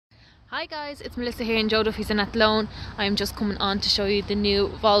Hi guys, it's Melissa here in Duffy Athlone. I'm just coming on to show you the new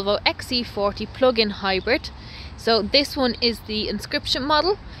Volvo XC40 plug-in hybrid. So this one is the Inscription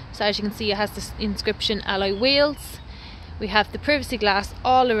model. So as you can see, it has this Inscription alloy wheels. We have the privacy glass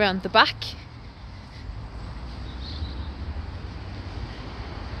all around the back.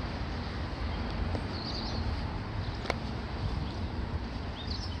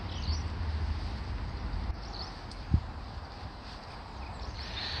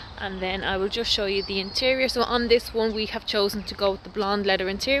 And then I will just show you the interior. So on this one we have chosen to go with the blonde leather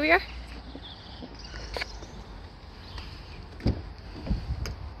interior.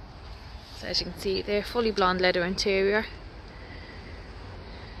 So as you can see, they're fully blonde leather interior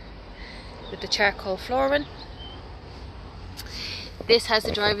with the charcoal flooring. This has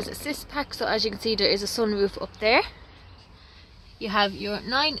the driver's assist pack, so as you can see there is a sunroof up there. You have your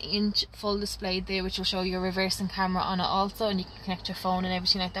 9-inch full display there, which will show your reversing camera on it also, and you can connect your phone and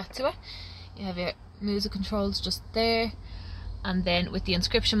everything like that to it. You have your music controls just there, and then with the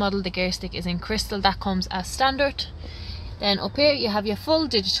Inscription model the gear stick is in crystal. That comes as standard. Then up here you have your full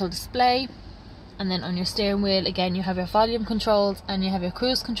digital display, and then on your steering wheel again you have your volume controls and you have your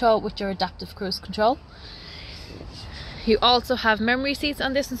cruise control with your adaptive cruise control. You also have memory seats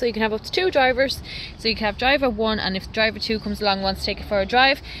on this one, so you can have up to 2 drivers. So you can have driver 1, and if driver 2 comes along and wants to take it for a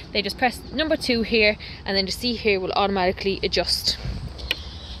drive, they just press number 2 here, and then the seat here will automatically adjust.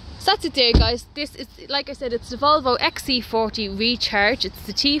 So that's it there guys. This is, like I said, it's the Volvo XC40 Recharge. It's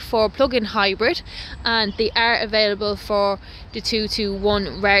the T4 plug-in hybrid, and they are available for the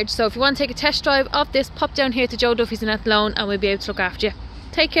 221 reg. So if you want to take a test drive of this, pop down here to Joe Duffy's in Athlone and we'll be able to look after you.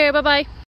 Take care, bye bye.